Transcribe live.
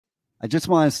I just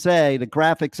want to say the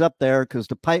graphics up there because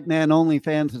the Pipeman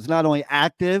OnlyFans is not only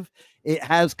active, it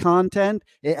has content,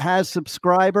 it has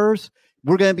subscribers.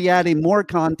 We're going to be adding more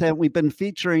content. We've been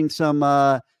featuring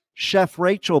some Chef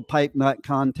Rachel Pipe Nut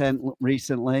content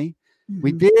recently.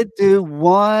 We did do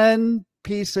one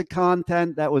piece of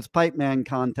content that was Pipeman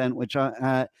content, which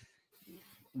I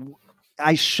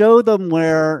showed them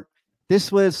where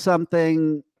this was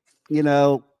something, you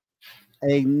know,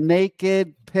 a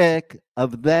naked pic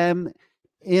of them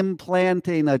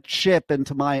implanting a chip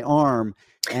into my arm.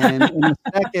 And in a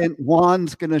second,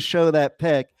 Juan's going to show that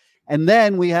pic. And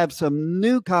then we have some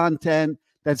new content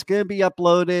that's going to be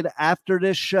uploaded after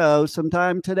this show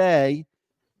sometime today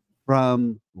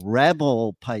from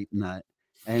Rebel Pipe Nut.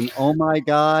 And oh my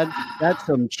God, that's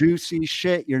some juicy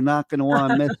shit. You're not going to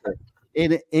want to miss it.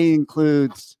 It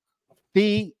includes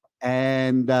feet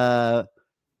and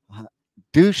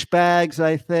douchebags,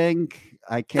 I think.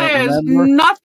 I can't remember. There's